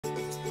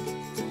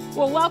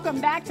Well, welcome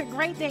back to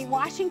Great Day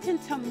Washington.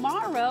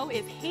 Tomorrow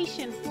is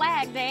Haitian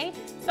Flag Day.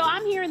 So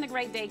I'm here in the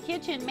Great Day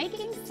Kitchen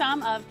making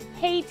some of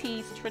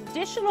Haiti's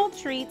traditional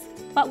treats,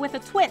 but with a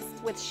twist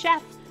with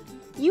Chef.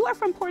 You are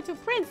from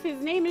Port-au-Prince.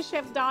 His name is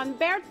Chef Don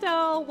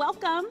Berto.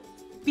 Welcome.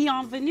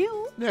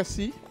 Bienvenue.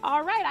 Merci.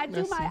 All right, I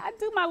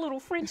do my little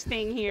French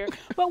thing here.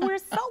 But we're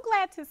so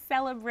glad to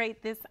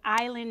celebrate this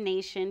island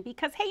nation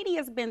because Haiti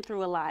has been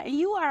through a lot. And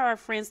you are our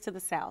friends to the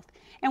south.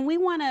 And we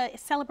want to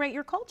celebrate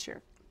your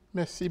culture.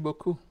 Merci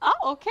beaucoup. Oh,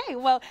 okay.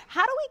 Well,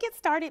 how do we get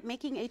started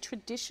making a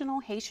traditional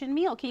Haitian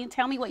meal? Can you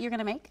tell me what you're going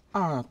to make?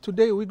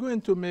 Today we're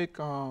going to make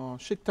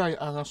Chiktay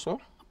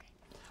Aranso.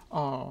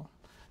 Okay.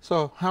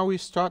 So how we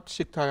start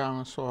Chiktay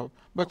Aranso?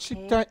 But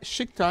Okay.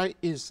 Chiktay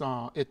is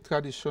a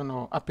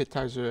traditional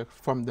appetizer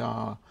from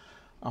the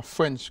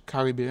French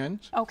Caribbean.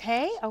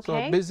 Okay,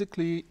 okay. So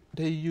basically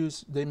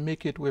they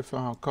make it with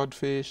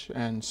codfish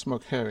and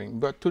smoked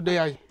herring. But today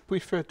I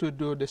prefer to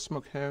do the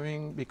smoked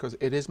herring because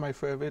it is my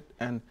favorite,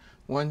 and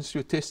once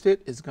you taste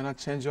it, it's gonna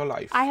change your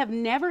life. I have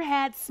never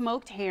had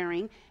smoked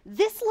herring.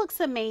 This looks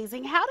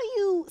amazing. How do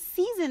you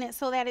season it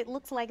so that it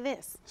looks like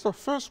this? So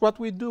first what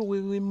we do, we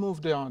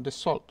remove the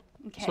salt.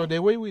 Okay. So the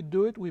way we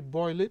do it, we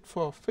boil it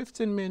for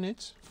 15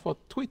 minutes for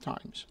 3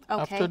 times.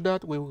 Okay. After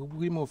that, we will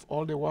remove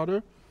all the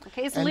water.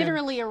 Okay, it's and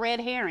literally a red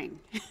herring.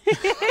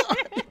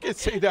 You can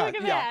say that.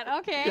 Look at yeah. that.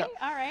 Okay, Yeah.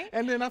 all right.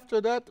 And then after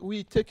that,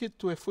 we take it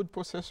to a food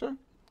processor.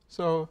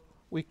 So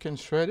we can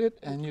shred it,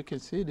 and you can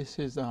see this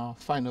is our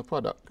final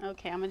product.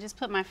 Okay, I'm gonna just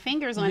put my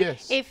fingers on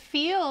Yes. it. It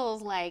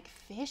feels like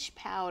fish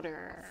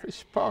powder.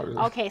 Fish powder.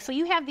 Okay, so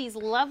you have these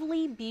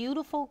lovely,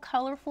 beautiful,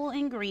 colorful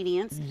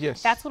ingredients.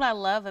 Yes. That's what I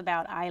love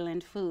about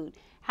island food.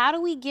 How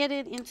do we get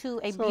it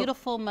into a So-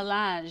 beautiful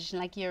melange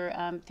like your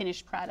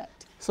finished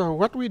product? So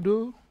what we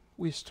do,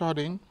 we're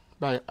starting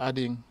by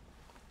adding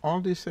all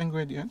these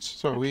ingredients.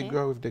 So we Okay.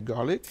 go with the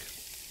garlic.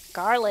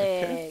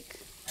 Garlic.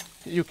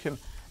 You can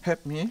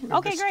help me with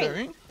Okay, the great.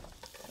 stirring.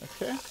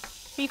 Okay.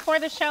 Before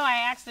the show, I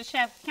asked the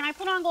chef, can I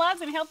put on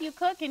gloves and help you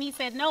cook? And he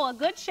said, no, a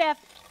good chef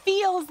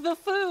feels the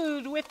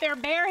food with their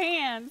bare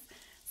hands.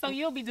 So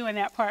you'll be doing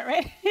that part,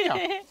 right?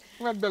 Yeah.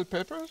 Red bell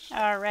peppers.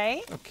 All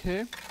right.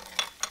 Okay.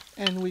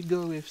 And we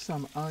go with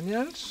some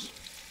onions.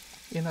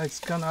 You know, it's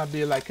gonna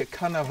be like a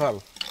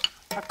carnival.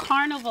 A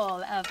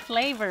carnival of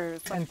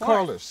flavors. of And course.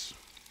 colors.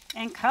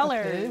 And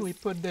colors. Okay, we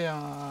put the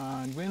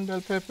green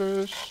bell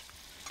peppers.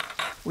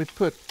 We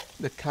put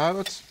the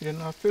carrots. You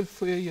know, feel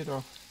free, you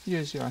know,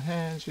 use your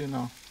hands, you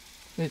know.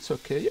 It's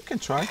okay. You can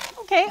try.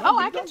 Okay. No, Oh, you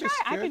I can don't be try.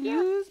 I scared, can yeah.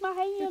 use my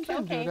hands.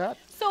 can do Okay. that.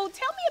 So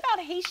tell me about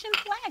Haitian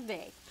Flag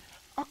Day.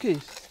 Okay,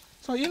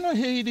 so you know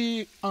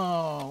Haiti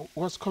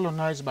was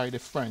colonized by the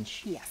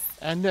French. Yes.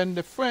 And then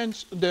the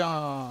French, the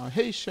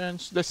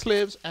Haitians, the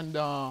slaves, and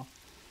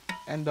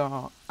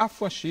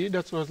affranchis,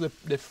 that was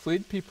the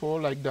freed people,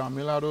 like the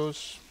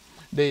mulattoes,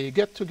 they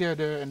get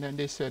together and then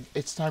they said,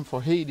 it's time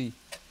for Haiti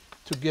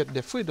to get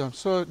the freedom.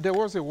 So there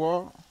was a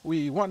war,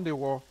 we won the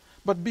war.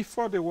 But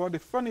before the war,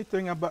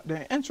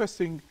 the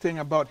interesting thing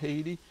about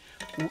Haiti,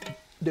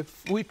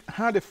 we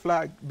had a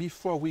flag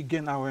before we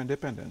gained our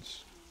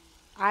independence.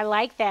 I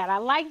like that. I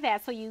like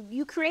that. So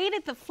you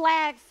created the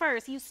flag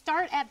first. You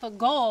start at the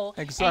goal.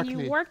 Exactly.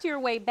 And you worked your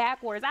way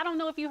backwards. I don't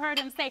know if you heard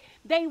him say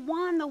they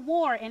won the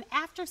war. And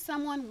after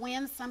someone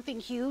wins something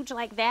huge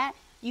like that,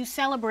 you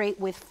celebrate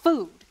with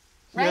food,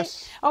 right?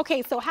 Yes.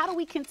 Okay, so how do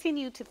we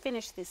continue to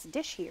finish this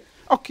dish here?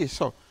 Okay,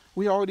 so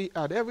we already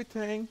add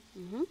everything.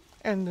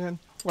 And then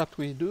what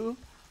we do,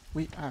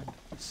 we add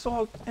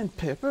salt and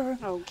pepper.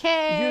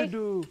 Okay.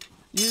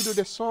 You do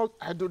the salt,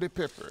 I do the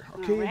pepper.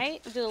 Okay. All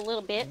right, we'll do a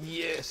little bit.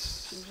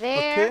 Yes.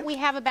 There, Okay. we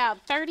have about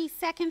 30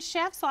 seconds,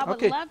 Chef, so I would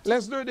Okay, love to.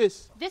 let's do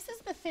this. This is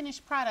the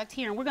finished product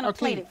here, and we're going to Okay.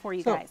 plate it for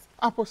you so, guys.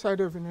 apple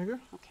cider vinegar.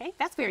 Okay,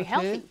 that's very Okay.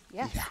 healthy.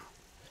 Yes. Yeah.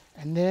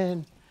 And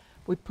then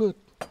we put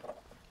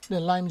the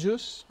lime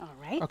juice. All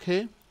right.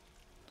 Okay.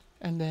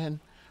 And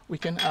then we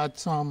can add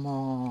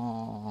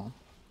some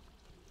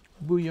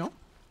bouillon.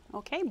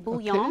 Okay,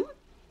 bouillon.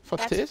 For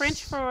That's taste.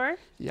 French for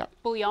Yeah.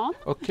 bouillon.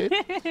 Okay.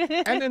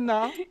 And then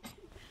now,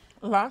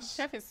 last.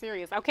 Chef is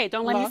serious. Okay,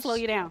 don't let me last, slow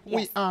you down. We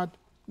Yes. add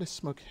the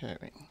smoked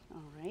herring.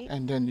 All right.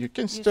 And then you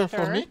can You stir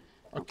for stir. me.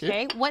 Okay.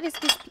 Okay, what is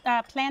this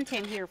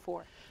plantain here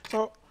for?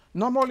 So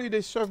normally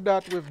they serve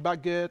that with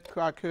baguette,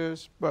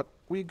 crackers, but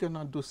we're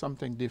gonna do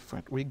something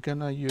different. We're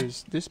gonna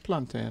use this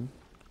plantain.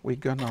 We're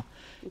gonna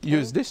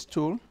use this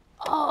tool.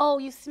 Oh,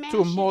 you smash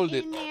To mold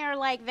it in it. there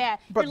like that.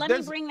 But Here, let me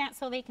there's- bring that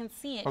so they can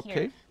see it here.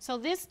 Okay. So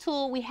this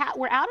tool,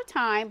 we're out of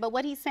time, but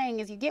what he's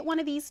saying is you get one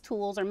of these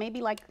tools, or maybe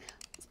like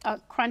a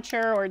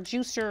cruncher or a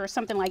juicer or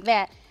something like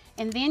that,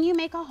 and then you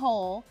make a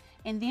hole,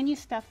 and then you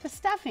stuff the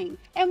stuffing.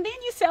 And then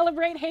you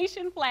celebrate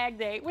Haitian Flag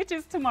Day, which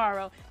is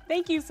tomorrow.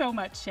 Thank you so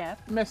much, Chef.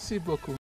 Merci beaucoup.